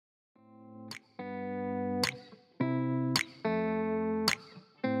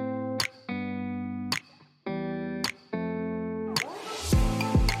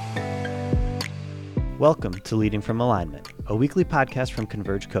Welcome to Leading from Alignment, a weekly podcast from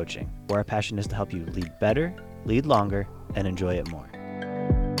Converge Coaching, where our passion is to help you lead better, lead longer, and enjoy it more.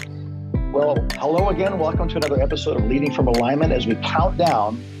 Well, hello again. Welcome to another episode of Leading from Alignment as we count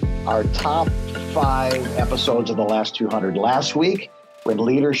down our top 5 episodes of the last 200. Last week, When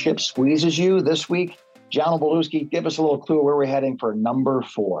Leadership Squeezes You. This week, John Obolewski, give us a little clue where we're heading for number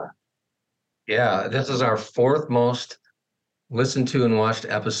 4. Yeah, this is our 4th most listened to and watched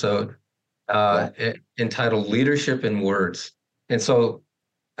episode entitled Leadership in Words. And so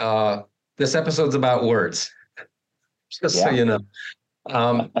this episode's about words, just so you know.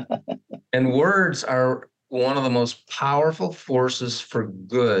 And words are one of the most powerful forces for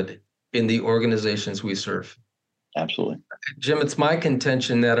good in the organizations we serve. Absolutely. Jim, it's my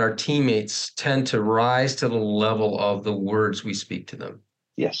contention that our teammates tend to rise to the level of the words we speak to them.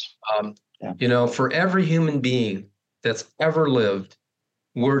 Yes. You know, for every human being that's ever lived,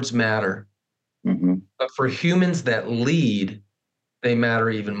 words matter. Mm-hmm. But for humans that lead, they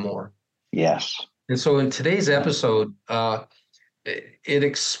matter even more. Yes. And so in today's episode, it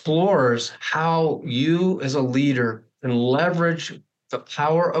explores how you as a leader can leverage the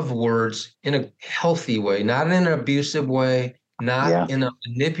power of words in a healthy way, not in an abusive way, not in a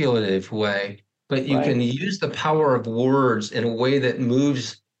manipulative way, but you can use the power of words in a way that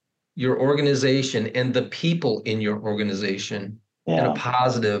moves your organization and the people in your organization in a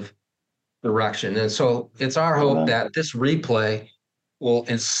positive direction. And so it's our hope that this replay will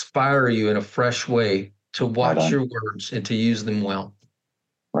inspire you in a fresh way to watch your words and to use them well.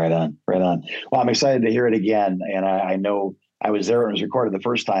 Right on. Well, I'm excited to hear it again. And I know I was there when it was recorded the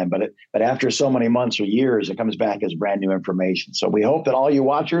first time, but after so many months or years, it comes back as brand new information. So we hope that all you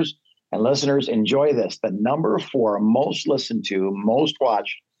watchers and listeners enjoy this. The number 4 most listened to, most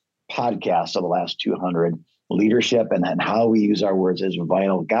watched podcast of the last 200, leadership and how we use our words is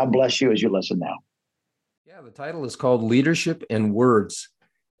vital. God bless you as you listen now. Yeah, the title is called Leadership and Words.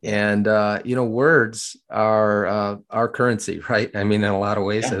 And, words are our currency, right? I mean, in a lot of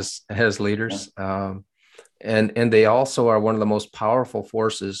ways as leaders. And they also are one of the most powerful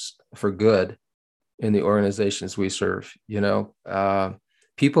forces for good in the organizations we serve. You know,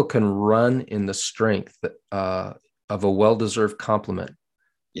 people can run in the strength of a well-deserved compliment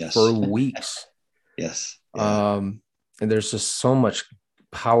for weeks. And there's just so much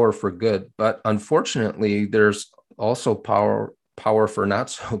power for good. But unfortunately, there's also power for not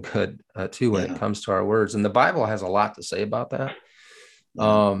so good too when it comes to our words. And the Bible has a lot to say about that.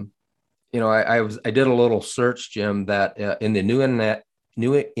 I did a little search, Jim, that in the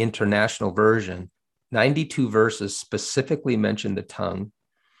New International Version, 92 verses specifically mention the tongue,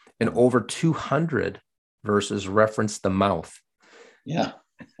 and over 200 verses reference the mouth. Yeah.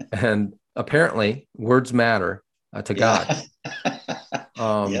 And apparently words matter to God.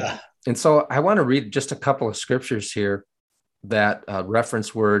 And so I want to read just a couple of scriptures here that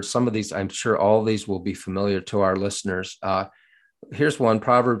reference words. Some of these, I'm sure all of these will be familiar to our listeners. Here's one,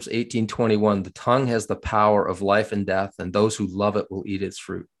 Proverbs 18:21. The tongue has the power of life and death, and those who love it will eat its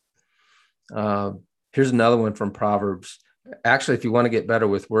fruit. Here's another one from Proverbs. Actually, if you want to get better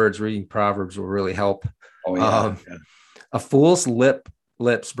with words, reading Proverbs will really help. A fool's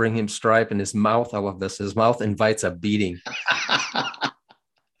lips bring him strife, and his mouth, I love this, his mouth invites a beating.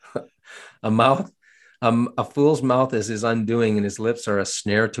 A fool's mouth is his undoing, and his lips are a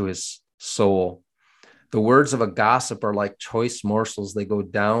snare to his soul. The words of a gossip are like choice morsels. They go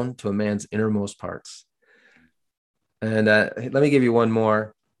down to a man's innermost parts. And let me give you one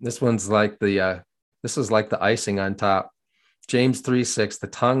more. This one's like this is like the icing on top. James 3:6. The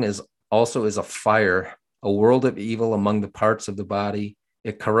tongue is a fire, a world of evil among the parts of the body.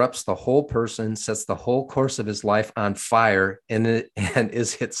 It corrupts the whole person, sets the whole course of his life on fire, and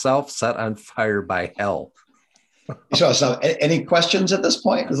is itself set on fire by hell. So any questions at this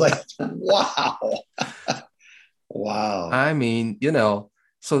point? It's like, wow. Wow. I mean,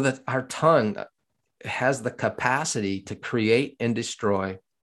 so that our tongue has the capacity to create and destroy,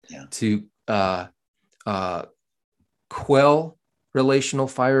 to quell relational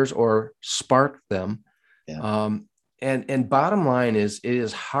fires or spark them. And bottom line is, it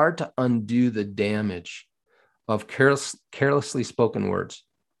is hard to undo the damage of carelessly spoken words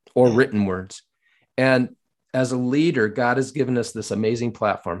or written words. And as a leader, God has given us this amazing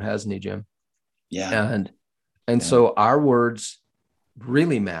platform, hasn't he, Jim? And so our words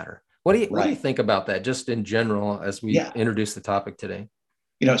really matter. What do you think about that, just in general, as we introduce the topic today?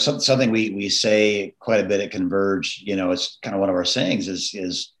 Something we say quite a bit at Converge, it's kind of one of our sayings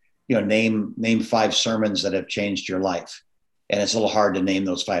is name 5 sermons that have changed your life. And it's a little hard to name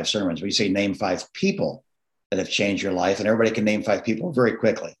those 5 sermons. We say name 5 people that have changed your life, and everybody can name 5 people very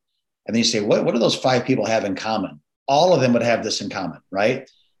quickly. And then you say, what do those 5 people have in common? All of them would have this in common, right?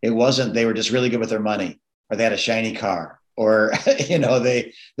 It wasn't they were just really good with their money, or they had a shiny car, or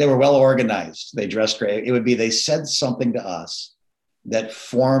they were well organized, they dressed great. It would be they said something to us that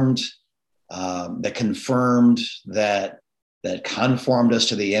formed, that confirmed, that conformed us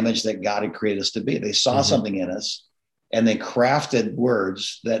to the image that God had created us to be. They saw something in us, and they crafted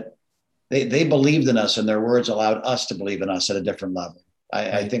words that they believed in us, and their words allowed us to believe in us at a different level.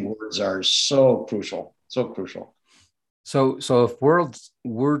 I think words are so crucial, so crucial. So if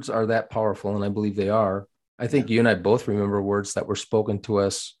words are that powerful, and I believe they are, I think you and I both remember words that were spoken to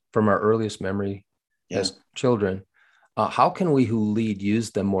us from our earliest memory as children. How can we who lead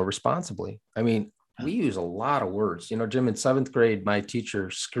use them more responsibly? I mean, we use a lot of words. Jim, in 7th grade, my teacher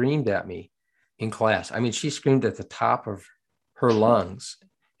screamed at me in class. I mean, she screamed at the top of her lungs,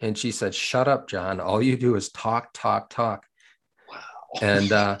 and she said, "Shut up, John. All you do is talk, talk, talk." Wow. And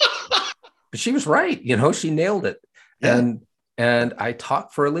but she was right. She nailed it. Yeah. And I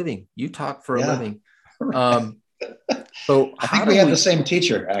talk for a living. You talk for a living. So I think we have the same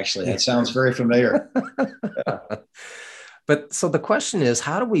teacher, actually. It sounds very familiar. But so the question is,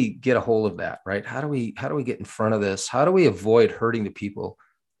 how do we get a hold of that, right? How do we get in front of this? How do we avoid hurting the people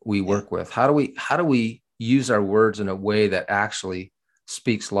we work with? How do we use our words in a way that actually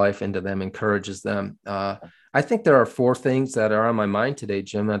speaks life into them, encourages them? I think there are 4 things that are on my mind today,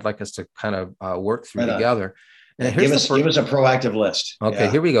 Jim. I'd like us to kind of work through together. And give us a proactive list. Okay,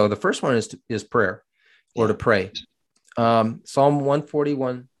 here we go. The first one is prayer, or to pray. Psalm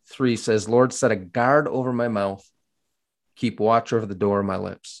 141:3 says, "Lord, set a guard over my mouth, keep watch over the door of my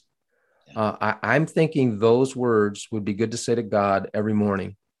lips." I'm thinking those words would be good to say to God every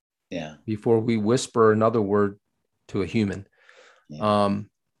morning. Yeah. Before we whisper another word to a human. Yeah.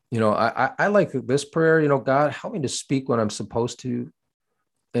 I like this prayer. God, help me to speak when I'm supposed to,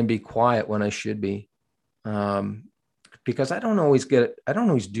 and be quiet when I should be. Because I don't always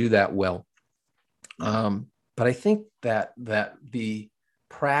do that well. But I think that the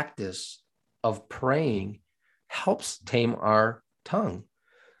practice of praying helps tame our tongue.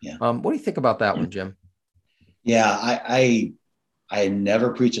 Yeah. What do you think about that one, Jim? Yeah, I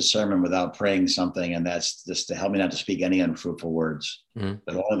never preach a sermon without praying something, and that's just to help me not to speak any unfruitful words,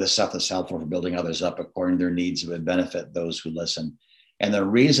 but only the stuff that's helpful for building others up according to their needs that would benefit those who listen. And the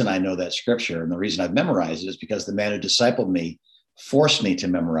reason I know that scripture, and the reason I've memorized it, is because the man who discipled me forced me to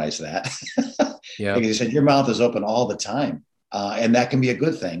memorize that. Yeah. Because he said, your mouth is open all the time. And that can be a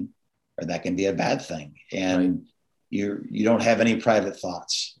good thing, or that can be a bad thing. And you don't have any private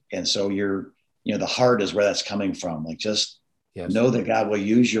thoughts. And so the heart is where that's coming from. Like, just know that God will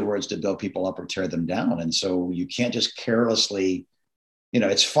use your words to build people up or tear them down. And so you can't just carelessly,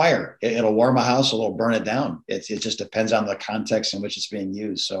 it's fire. It'll warm a house, it'll burn it down. It just depends on the context in which it's being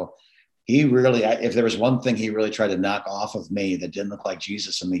used. So he really, if there was one thing he really tried to knock off of me that didn't look like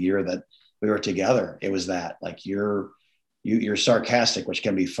Jesus in the year that we were together, it was that, like, you're sarcastic, which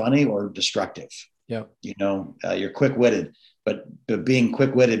can be funny or destructive. Yeah. You're quick-witted, but being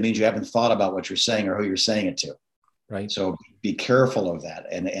quick-witted means you haven't thought about what you're saying or who you're saying it to. Right. So be careful of that.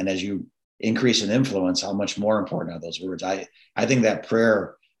 And as you increase in influence, how much more important are those words? I think that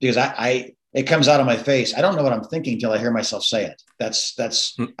prayer, because it comes out of my face. I don't know what I'm thinking till I hear myself say it.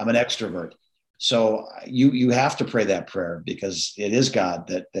 I'm an extrovert. So you have to pray that prayer, because it is God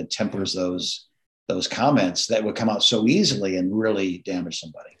that tempers those comments that would come out so easily and really damage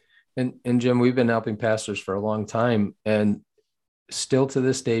somebody. And Jim, we've been helping pastors for a long time, and still to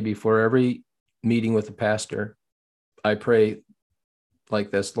this day, before every meeting with a pastor, I pray like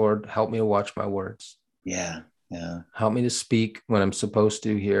this: Lord, help me to watch my words. Yeah. Yeah. Help me to speak when I'm supposed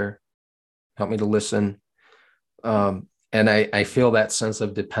to here. Help me to listen. And I feel that sense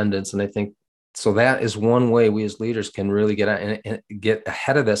of dependence. And I think, so that is one way we as leaders can really get out and get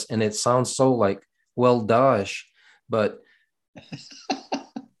ahead of this. And it sounds so like, well, dosh, but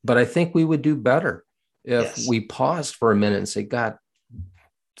I think we would do better if we paused for a minute and say, God,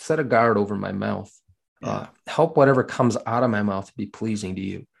 set a guard over my mouth. Help whatever comes out of my mouth to be pleasing to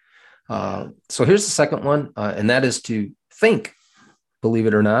you. So here's the second one, and that is to think, believe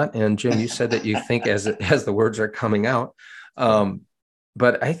it or not. And Jim, you said that you think as the words are coming out.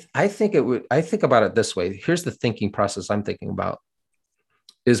 But I think about it this way. Here's the thinking process I'm thinking about: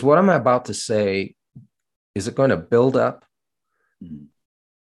 is what I'm about to say, is it going to build up,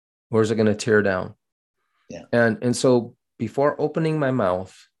 or is it going to tear down? Yeah. And so before opening my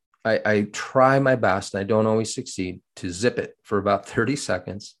mouth, I try my best, and I don't always succeed, to zip it for about 30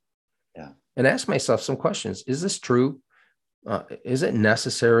 seconds. Yeah. And ask myself some questions. Is this true? Is it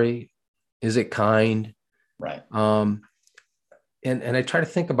necessary? Is it kind? Right. and I try to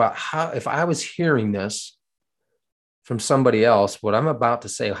think about how, if I was hearing this from somebody else, what I'm about to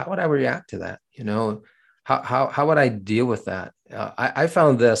say, how would I react to that? You know, how would I deal with that? I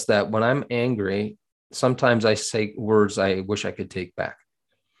found this, that when I'm angry, sometimes I say words I wish I could take back.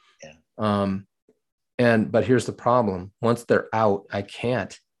 Yeah. But here's the problem. Once they're out, I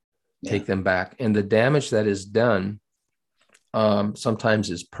can't take them back. And the damage that is done sometimes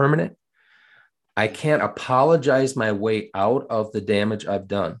is permanent. I can't apologize my way out of the damage I've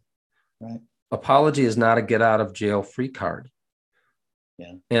done. Right. Apology is not a get out of jail free card.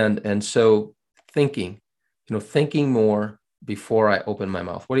 Yeah. And so thinking more before I open my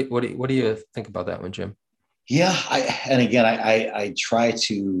mouth. What do you think about that one, Jim? Yeah. I try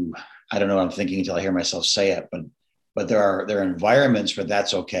to, I don't know what I'm thinking until I hear myself say it, but there are environments where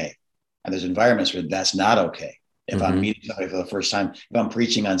that's okay. And there's environments where that's not okay. If I'm meeting somebody for the first time, if I'm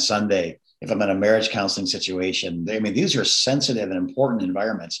preaching on Sunday, if I'm in a marriage counseling situation, I mean, these are sensitive and important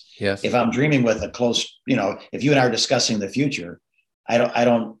environments. Yes. If I'm dreaming with a close, if you and I are discussing the future, I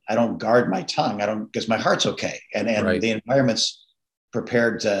don't guard my tongue. Because my heart's okay. And right. The environment's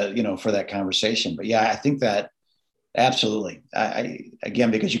prepared to, for that conversation. But yeah, I think that absolutely. Again,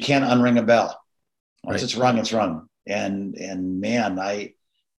 because you can't unring a bell. Once it's rung, it's rung. And man, I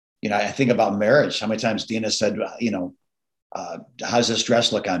think about marriage. How many times Dina said, how's this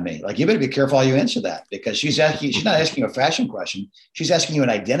dress look on me? Like, you better be careful how you answer that, because she's not asking a fashion question. She's asking you an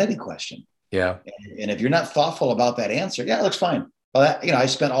identity question. Yeah. And if you're not thoughtful about that answer, yeah, it looks fine. Well, I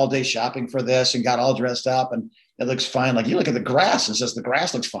spent all day shopping for this and got all dressed up and it looks fine. Like, you look at the grass and says the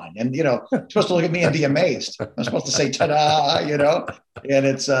grass looks fine. And, you're supposed to look at me and be amazed. I'm supposed to say, ta-da, and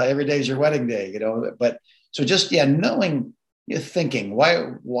it's every day's your wedding day, but so just, knowing, you're thinking,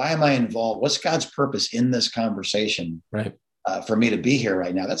 why am I involved? What's God's purpose in this conversation? Right. For me to be here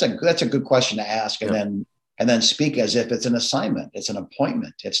right now? That's a good question to ask. And then speak as if it's an assignment. It's an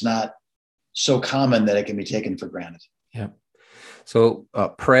appointment. It's not so common that it can be taken for granted. Yeah. So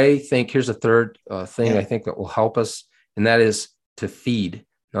pray, think. Here's a third thing I think that will help us, and that is to feed.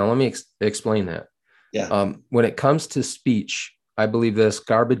 Now, let me explain that. Yeah. When it comes to speech, I believe this: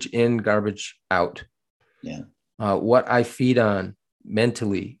 garbage in, garbage out. Yeah. What I feed on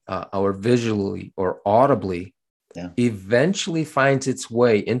mentally or visually or audibly eventually finds its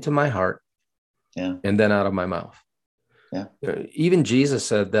way into my heart and then out of my mouth. Yeah. Even Jesus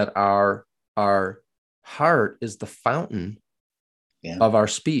said that our heart is the fountain of our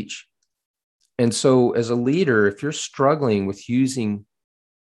speech. And so as a leader, if you're struggling with using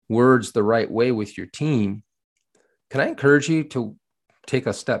words the right way with your team, can I encourage you to take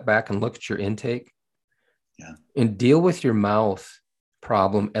a step back and look at your intake? And deal with your mouth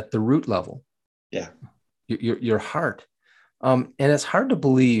problem at the root level. Yeah. Your heart. And it's hard to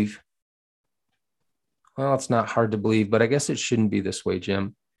believe. Well, it's not hard to believe, but I guess it shouldn't be this way,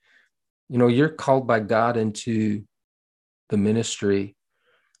 Jim. You're called by God into the ministry.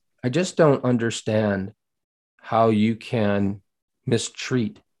 I just don't understand how you can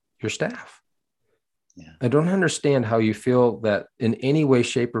mistreat your staff. Yeah. I don't understand how you feel that in any way,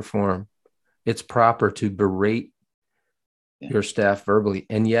 shape, or form it's proper to berate your staff verbally.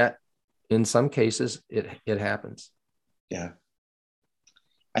 And yet, in some cases, it happens. Yeah.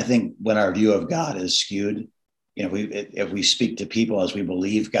 I think when our view of God is skewed, if we speak to people as we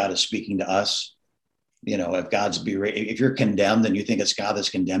believe God is speaking to us, if you're condemned and you think it's God that's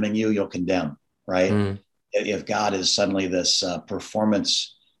condemning you, you'll condemn, right? Mm. If God is suddenly this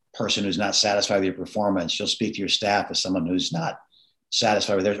performance person who's not satisfied with your performance, you'll speak to your staff as someone who's not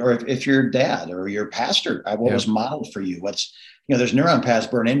satisfied with theirs. Or if your dad or your pastor, what was modeled for you? There's neuron paths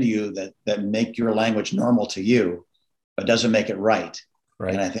burn into you that make your language normal to you, but doesn't make it right.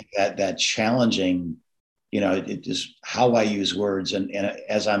 Right. And I think that challenging, it is how I use words. And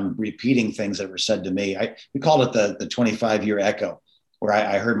as I'm repeating things that were said to me, we called it the 25-year echo, where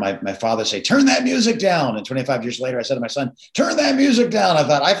I heard my father say, turn that music down. And 25 years later, I said to my son, turn that music down. I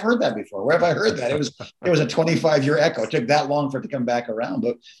thought, I've heard that before. Where have I heard that? It was a 25-year echo. It took that long for it to come back around.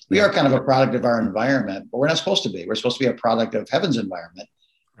 But we are kind of a product of our environment, but we're not supposed to be. We're supposed to be a product of heaven's environment.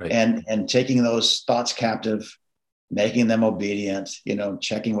 Right. And taking those thoughts captive, making them obedient,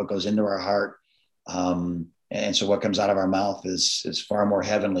 checking what goes into our heart. And so what comes out of our mouth is far more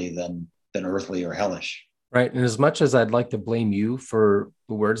heavenly than earthly or hellish. Right. And as much as I'd like to blame you for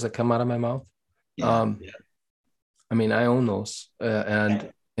the words that come out of my mouth, I mean, I own those.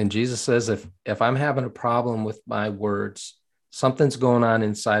 And Jesus says, if I'm having a problem with my words, something's going on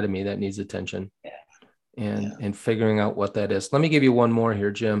inside of me that needs attention and figuring out what that is. Let me give you one more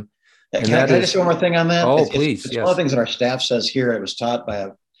here, Jim. Can I just say one more thing on that? Oh, please. It's one of the things that our staff says here. It was taught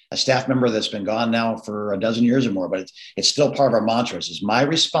by a staff member that's been gone now for a dozen years or more, but it's still part of our mantras. Is my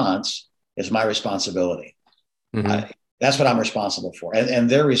response is my responsibility. Mm-hmm. That's what I'm responsible for. And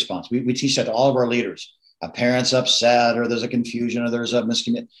their response, we teach that to all of our leaders. A parent's upset, or there's a confusion, or there's a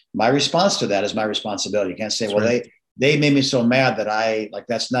miscommunication. My response to that is my responsibility. You can't say, they made me so mad that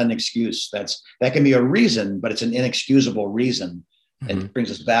that's not an excuse. That can be a reason, but it's an inexcusable reason. Mm-hmm. It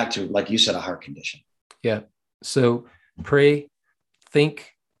brings us back to, like you said, a heart condition. Yeah. So pray,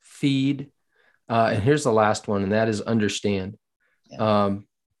 think, feed. And here's the last one, and that is understand. Yeah.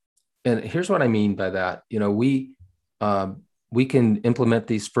 And here's what I mean by that. We can implement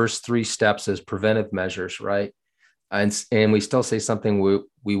these first 3 steps as preventive measures, right? And we still say something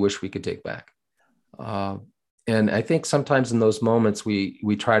we wish we could take back. And I think sometimes in those moments,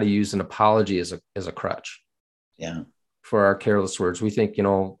 we try to use an apology as a crutch. Yeah. For our careless words. We think,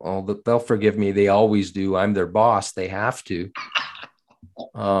 they'll forgive me. They always do. I'm their boss. They have to.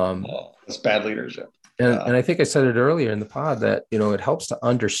 That's bad leadership. And I think I said it earlier in the pod that, it helps to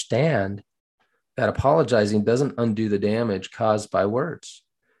understand that apologizing doesn't undo the damage caused by words.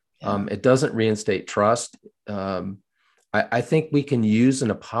 Yeah. It doesn't reinstate trust. I think we can use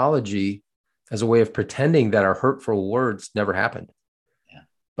an apology as a way of pretending that our hurtful words never happened. Yeah.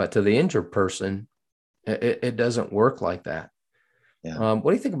 But to the injured person, it doesn't work like that. Yeah.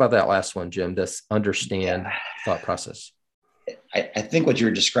 What do you think about that last one, Jim? This understand thought process. I think what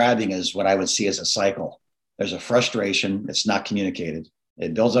you're describing is what I would see as a cycle. There's a frustration. It's not communicated.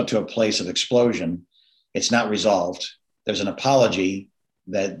 It builds up to a place of explosion. It's not resolved. There's an apology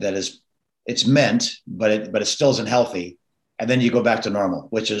that is, it's meant, but it still isn't healthy. And then you go back to normal,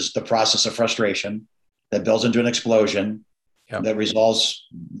 which is the process of frustration that builds into an explosion. Yep. That resolves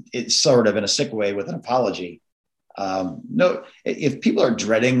it sort of in a sick way with an apology. No, if people are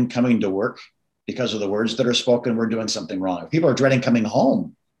dreading coming to work because of the words that are spoken, we're doing something wrong. If people are dreading coming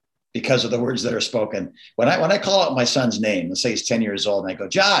home because of the words that are spoken, when I call out my son's name, let's say he's 10 years old, and I go,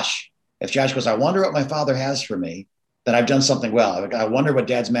 Josh, if Josh goes, I wonder what my father has for me, then I've done something well. I wonder what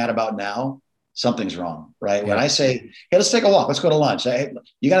dad's mad about now. Something's wrong, right? Yeah. When I say, hey, let's take a walk, let's go to lunch.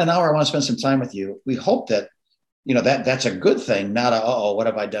 You got an hour, I want to spend some time with you. We hope that, that's a good thing, not what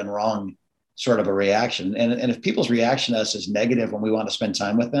have I done wrong sort of a reaction. And if people's reaction to us is negative when we want to spend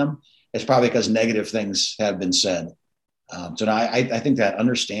time with them, it's probably because negative things have been said. So now I think that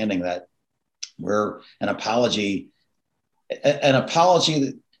understanding that an apology,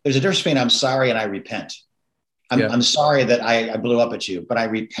 there's a difference between I'm sorry and I repent. I'm sorry that I blew up at you, but I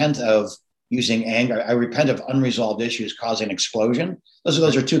repent of using anger. I repent of unresolved issues causing explosion.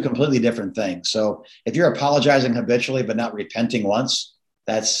 Those are 2 completely different things. So if you're apologizing habitually, but not repenting once,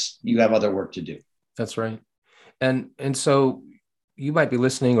 you have other work to do. That's right. And so you might be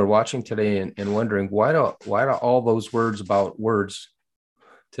listening or watching today and wondering, why do all those words about words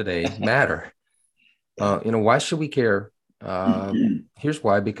today matter? Why should we care? Here's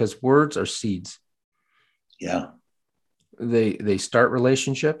why, because words are seeds. Yeah. They start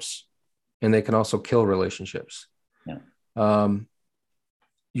relationships, and they can also kill relationships. Yeah.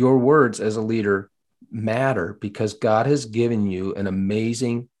 Your words as a leader matter because God has given you an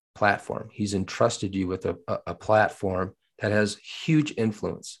amazing platform. He's entrusted you with a platform that has huge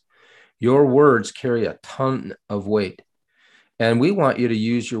influence. Your words carry a ton of weight. And we want you to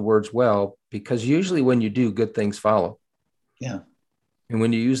use your words well, because usually when you do, good things follow. Yeah. And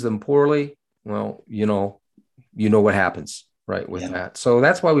when you use them poorly, well, you know what happens, right, with that. So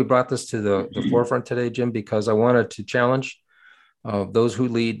that's why we brought this to the forefront today, Jim, because I wanted to challenge those who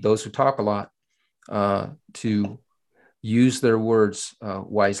lead, those who talk a lot, to use their words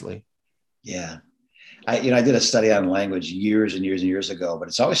wisely. Yeah. I did a study on language years and years and years ago, but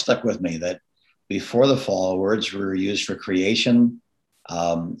it's always stuck with me that before the fall, words were used for creation,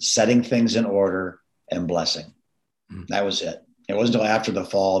 setting things in order, and blessing. That was it. It wasn't until after the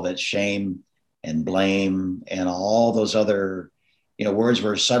fall that shame and blame and all those other, words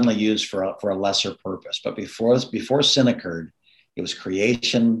were suddenly used for a lesser purpose. But before sin occurred, it was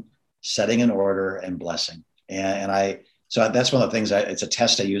creation, setting in order, and blessing. So that's one of the things it's a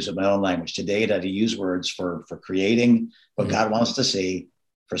test I use in my own language today, to use words for creating what God wants to see,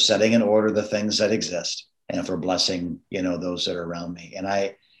 for setting in order the things that exist, and for blessing, those that are around me.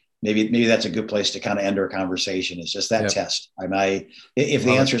 And maybe that's a good place to kind of end our conversation. It's just that test. If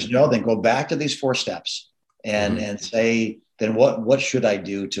the answer is no, then go back to these 4 steps and say, then what should I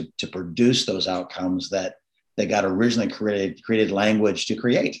do to produce those outcomes that God originally created language to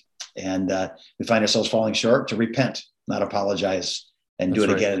create? And we find ourselves falling short, to repent, not apologize, and do it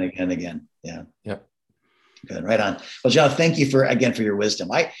again and again and again. Yeah. Yep. Good. Right on. Well, John, thank you for your wisdom.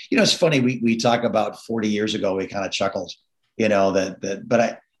 It's funny. We talk about 40 years ago, we kind of chuckled,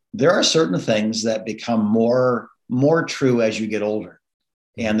 but there are certain things that become more true as you get older.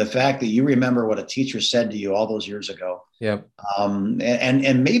 And the fact that you remember what a teacher said to you all those years ago,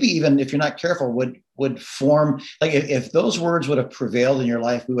 and maybe even if you're not careful, would form, like if those words would have prevailed in your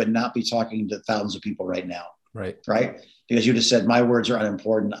life, we would not be talking to thousands of people right now. Right. Because you just said, my words are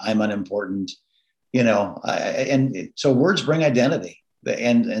unimportant. I'm unimportant, and so words bring identity.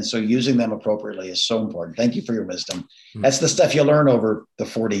 And so using them appropriately is so important. Thank you for your wisdom. That's the stuff you learn over the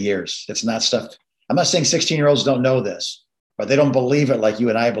 40 years. It's not stuff, I'm not saying 16-year-olds don't know this, but they don't believe it like you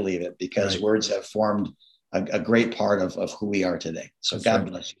and I believe it, because words have formed a great part of who we are today. So that's God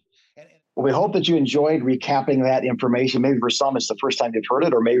bless you. Well, we hope that you enjoyed recapping that information. Maybe for some, it's the first time you've heard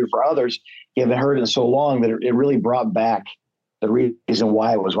it, or maybe for others, you haven't heard it in so long that it really brought back the reason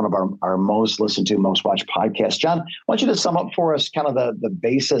why it was one of our most listened to, most watched podcasts. John, I want you to sum up for us kind of the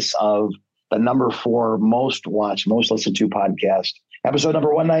basis of the number 4 most watched, most listened to podcast, episode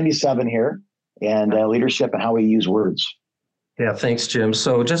number 197 here, and leadership and how we use words. Yeah, thanks, Jim.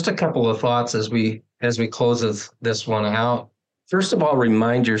 So just a couple of thoughts as we close this one out. First of all,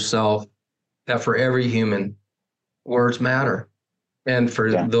 remind yourself that for every human, words matter. And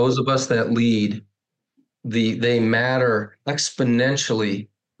for those of us that lead, they matter exponentially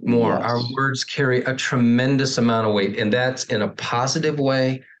more. Yes. Our words carry a tremendous amount of weight, and that's in a positive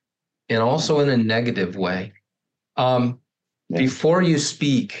way and also in a negative way. Before you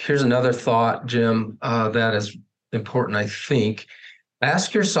speak, here's another thought, Jim, that is important, I think.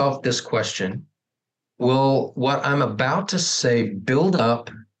 Ask yourself this question: will what I'm about to say build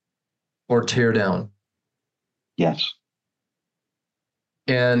up or tear down? Yes.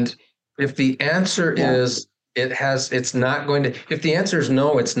 And if the answer is it's not going to, if the answer is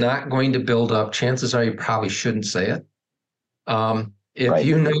no, it's not going to build up, chances are you probably shouldn't say it. If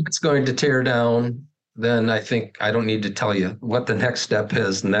you know it's going to tear down, then I think I don't need to tell you what the next step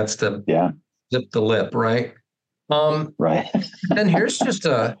is, and that's to zip the lip, right? And here's just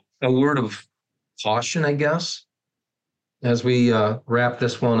a word of caution, I guess, as we wrap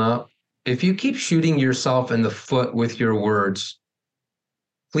this one up. If you keep shooting yourself in the foot with your words,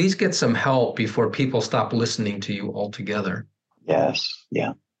 please get some help before people stop listening to you altogether. Yes.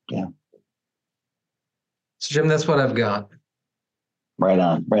 Yeah. So, Jim, that's what I've got. Right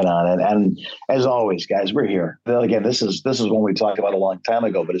on. And as always, guys, we're here. Again, this is one we talked about a long time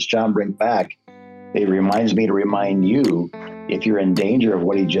ago, but as John brings back, it reminds me to remind you, if you're in danger of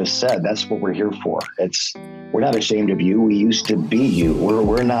what he just said, that's what we're here for. We're not ashamed of you. We used to be you.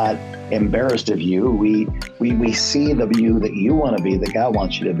 We're not embarrassed of you. We see the you that you want to be, that God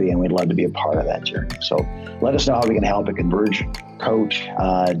wants you to be, and we'd love to be a part of that journey. So let us know how we can help at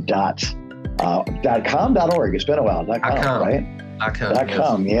convergecoach.com.org. It's been a while. .com, right?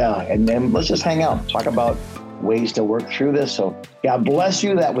 .com, yeah. And then let's just hang out, talk about ways to work through this. So God bless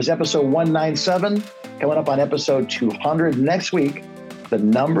you. That was episode 197. Coming up on episode 200 next week, the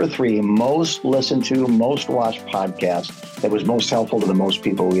number 3 most listened to, most watched podcast that was most helpful to the most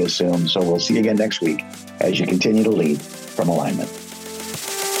people, we assume. So we'll see you again next week as you continue to lead from alignment.